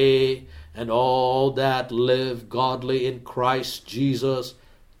Timothy, and all that live godly in Christ Jesus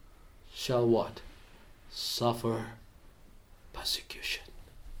shall what? Suffer persecution.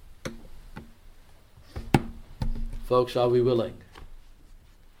 Folks, are we willing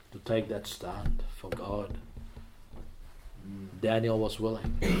to take that stand for God? Daniel was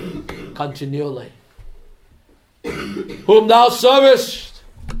willing. Continually. Whom thou servest.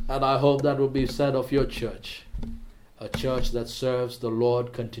 And I hope that will be said of your church. A church that serves the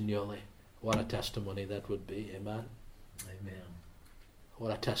Lord continually. What a testimony that would be. Amen. Amen.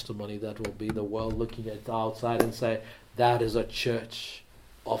 What a testimony that will be. The world looking at the outside and say, that is a church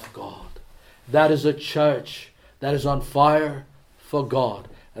of God. That is a church that is on fire for God.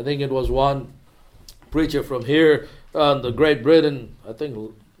 I think it was one preacher from here in the Great Britain, I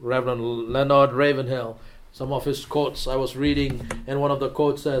think Reverend Leonard Ravenhill, some of his quotes I was reading, and one of the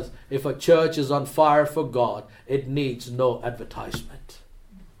quotes says, if a church is on fire for God, it needs no advertisement.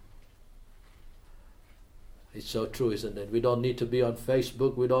 It's so true, isn't it? We don't need to be on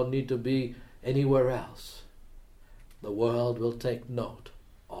Facebook. We don't need to be anywhere else. The world will take note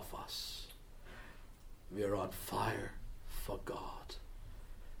of us. We are on fire for God.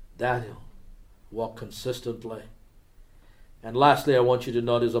 Daniel walked consistently. And lastly, I want you to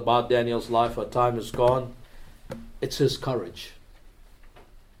notice about Daniel's life. Our time is gone. It's his courage.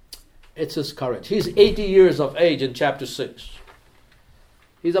 It's his courage. He's 80 years of age in chapter 6.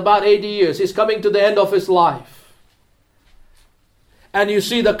 He's about 80 years. He's coming to the end of his life. And you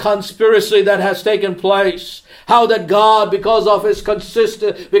see the conspiracy that has taken place. How that God, because of his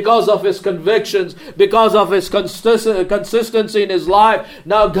because of his convictions, because of his consistency in his life,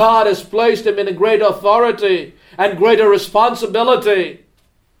 now God has placed him in a great authority and greater responsibility.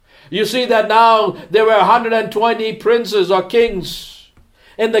 You see that now there were 120 princes or kings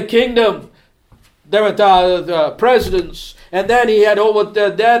in the kingdom. there were the presidents, and then he had over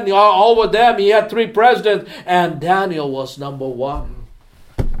them he had 3 presidents, and Daniel was number 1.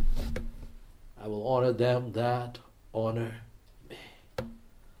 I will honor them that honor me.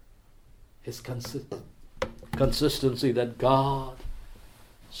 His consistency that God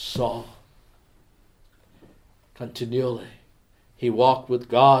saw continually. He walked with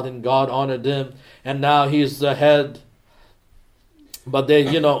God and God honored him, and now he's the head. But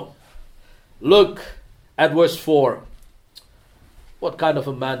then, look at verse 4. What kind of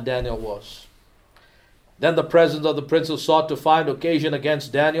a man Daniel was. Then the presence of the princes sought to find occasion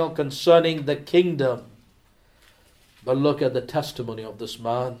against Daniel concerning the kingdom. But look at the testimony of this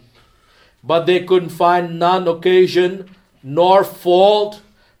man. But they couldn't find none occasion nor fault,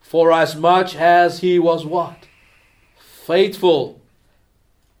 for as much as he was what? Faithful.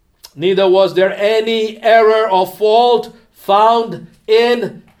 Neither was there any error or fault found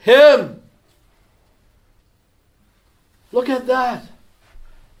in him. Look at that.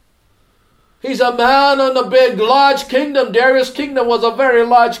 He's a man in a big, large kingdom. Darius' kingdom was a very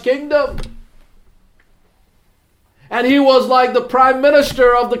large kingdom. And he was like the prime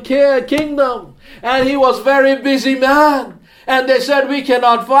minister of the kingdom. And he was a very busy man. And they said, we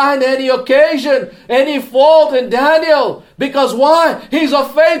cannot find any occasion, any fault in Daniel. Because why? He's a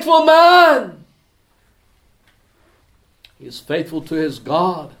faithful man. He's faithful to his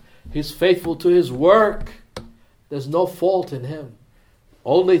God. He's faithful to his work. There's no fault in him.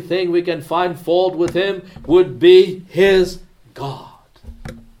 Only thing we can find fault with him would be his God.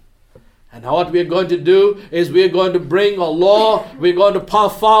 And what we're going to do is we're going to bring a law. We're going to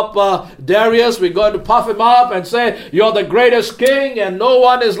puff up Darius. We're going to puff him up and say, you're the greatest king and no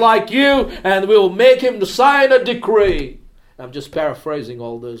one is like you. And we'll make him to sign a decree. I'm just paraphrasing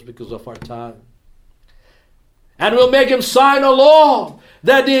all this because of our time. And we'll make him sign a law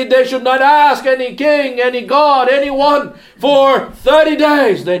that they should not ask any king, any god, anyone for 30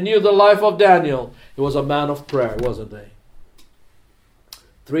 days. They knew the life of Daniel. He was a man of prayer, wasn't he?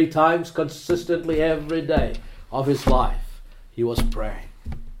 3 times consistently every day of his life, he was praying.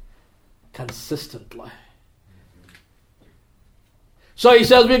 Consistently. So he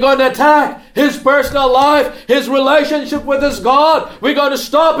says we're going to attack his personal life, his relationship with his God. We're going to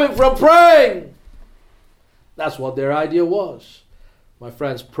stop him from praying. That's what their idea was. My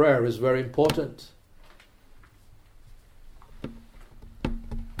friends, prayer is very important.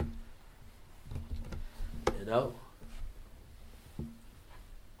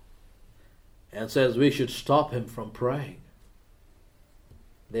 And says we should stop him from praying.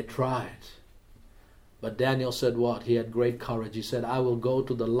 They tried. But Daniel said what? He had great courage. He said, I will go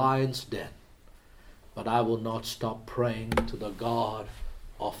to the lion's den, but I will not stop praying to the God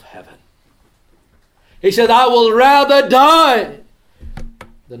of heaven. He said, I will rather die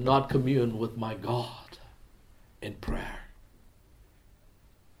than not commune with my God in prayer.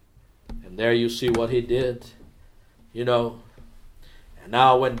 And there you see what he did. And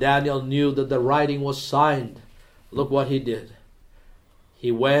now when Daniel knew that the writing was signed, look what he did.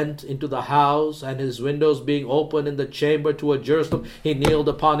 He went into the house, and his windows being open in the chamber toward Jerusalem, he kneeled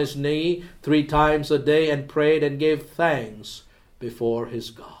upon his knee 3 times a day and prayed and gave thanks before his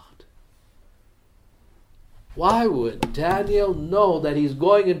God. Why would Daniel know that he's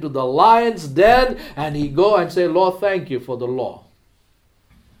going into the lion's den and he go and say, Lord, thank you for the law?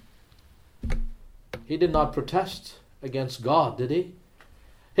 He did not protest against God, did he?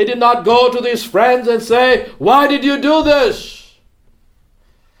 He did not go to his friends and say, why did you do this?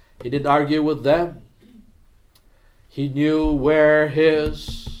 He didn't argue with them. He knew where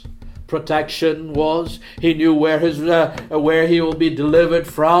his protection was. He knew where he will be delivered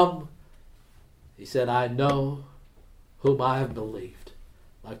from. He said, I know whom I have believed.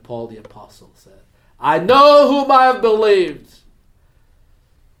 Like Paul the Apostle said, I know whom I have believed.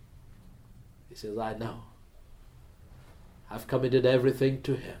 He says, I know. I've committed everything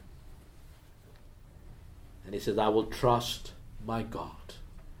to him. And he says, I will trust my God.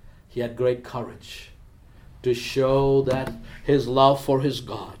 He had great courage to show that his love for his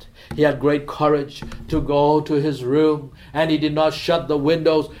God. He had great courage to go to his room, and he did not shut the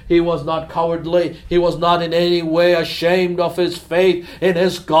windows. He was not cowardly. He was not in any way ashamed of his faith in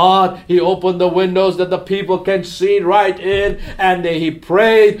his God. He opened the windows that the people can see right in, and he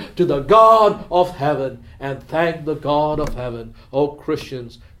prayed to the God of heaven and thanked the God of heaven. Oh,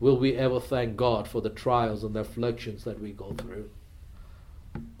 Christians, will we ever thank God for the trials and the afflictions that we go through?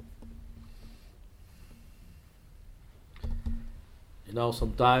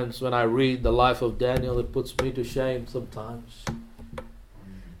 Sometimes when I read the life of Daniel, it puts me to shame sometimes.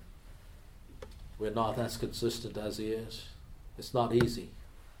 We're not as consistent as he is. It's not easy.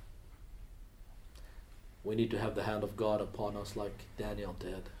 we need to have the hand of God upon us like Daniel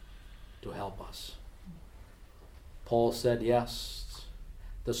did to help us. Paul said, yes,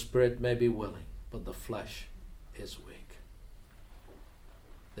 the spirit may be willing, but the flesh is weak.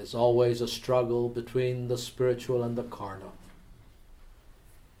 There's always a struggle between the spiritual and the carnal.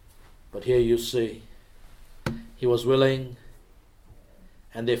 But here you see, he was willing,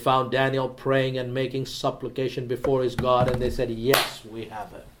 and they found Daniel praying and making supplication before his God, and they said, yes, we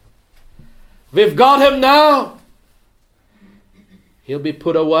have him. We've got him now. He'll be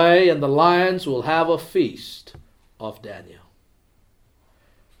put away, and the lions will have a feast of Daniel.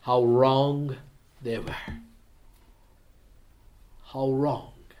 How wrong they were. How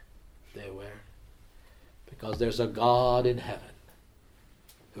wrong they were. Because there's a God in heaven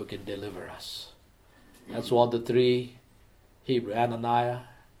who can deliver us. That's what the three Hebrew, Ananiah,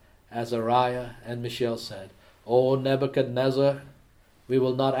 Azariah, and Mishael said. O Nebuchadnezzar, we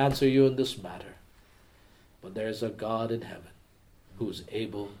will not answer you in this matter, but there is a God in heaven who is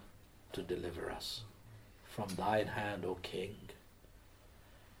able to deliver us from thine hand, O king.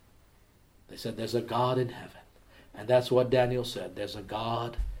 They said there's a God in heaven. And that's what Daniel said. There's a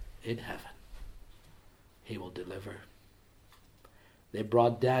God in heaven. He will deliver. They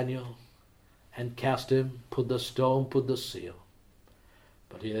brought Daniel and cast him, put the stone, put the seal.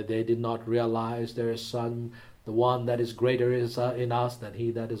 But they did not realize there is the one that is greater is in us than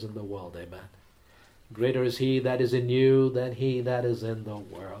he that is in the world. Amen. Greater is he that is in you than he that is in the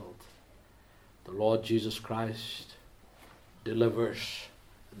world. The Lord Jesus Christ delivers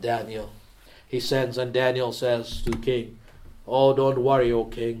Daniel. He sends, and Daniel says to the king, oh, don't worry, O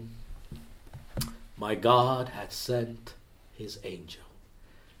king. My God has sent his angel.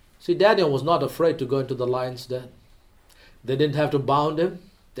 See, Daniel was not afraid to go into the lion's den. They didn't have to bound him.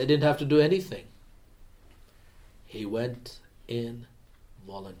 They didn't have to do anything. He went in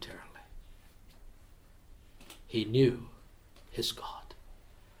voluntarily. He knew his God.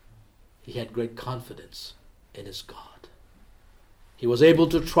 He had great confidence in his God. He was able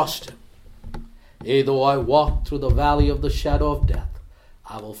to trust him. Yea, though I walk through the valley of the shadow of death,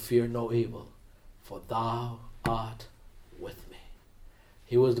 I will fear no evil, for thou art with me.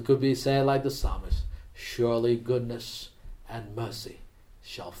 He could be saying like the psalmist, surely goodness and mercy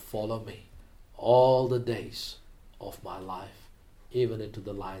shall follow me all the days of my life, even into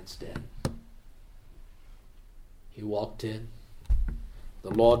the lion's den. He walked in. The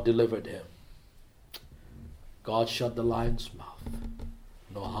Lord delivered him. God shut the lion's mouth.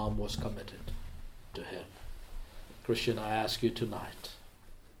 No harm was committed to him. Christian, I ask you tonight,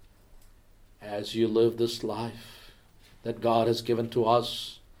 as you live this life that God has given to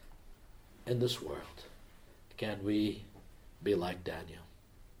us in this world, can we be like Daniel?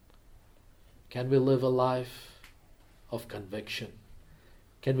 Can we live a life of conviction?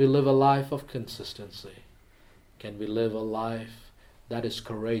 Can we live a life of consistency? Can we live a life that is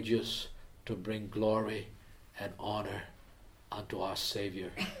courageous to bring glory and honor unto our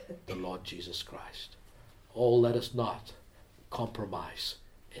Savior, the Lord Jesus Christ? Oh, let us not compromise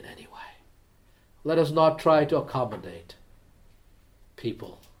in any way. Let us not try to accommodate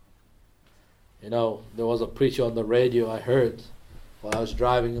people. You know, there was a preacher on the radio I heard while I was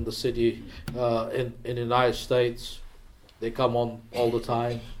driving in the city in the United States. They come on all the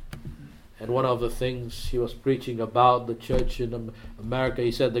time. And one of the things he was preaching about the church in America,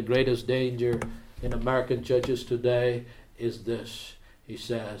 he said the greatest danger in American churches today is this. He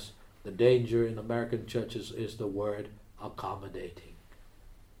says the danger in American churches is the word accommodating.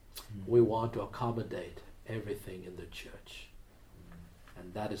 We want to accommodate everything in the church.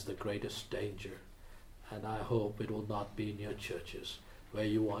 And that is the greatest danger. And I hope it will not be in your churches where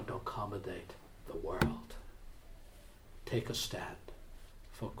you want to accommodate the world. Take a stand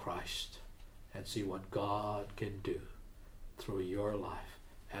for Christ and see what God can do through your life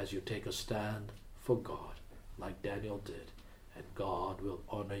as you take a stand for God like Daniel did. And God will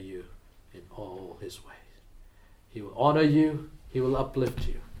honor you in all his ways. He will honor you, he will uplift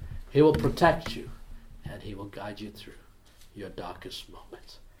you, he will protect you, and he will guide you through your darkest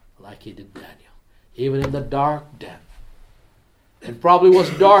moments like he did Daniel. Even in the dark den. It probably was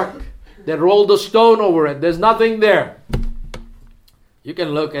dark. They rolled a stone over it. There's nothing there. You can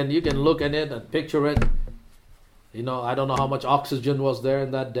look at it and picture it. You know, I don't know how much oxygen was there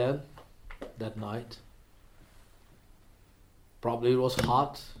in that den that night. Probably it was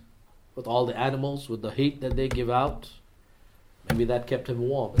hot with all the animals, with the heat that they give out. Maybe that kept him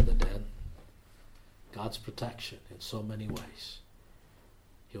warm in the den. God's protection in so many ways.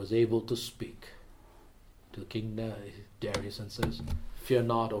 He was able to speak to King Darius and says, fear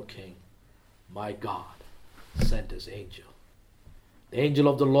not, O king, my God sent his angel The angel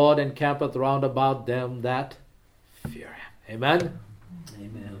of the Lord encampeth round about them that fear him. Amen?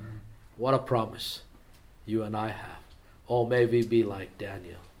 Amen. What a promise you and I have. Oh, may we be like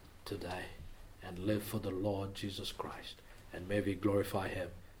Daniel today and live for the Lord Jesus Christ. And may we glorify him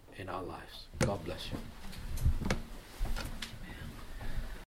in our lives. God bless you.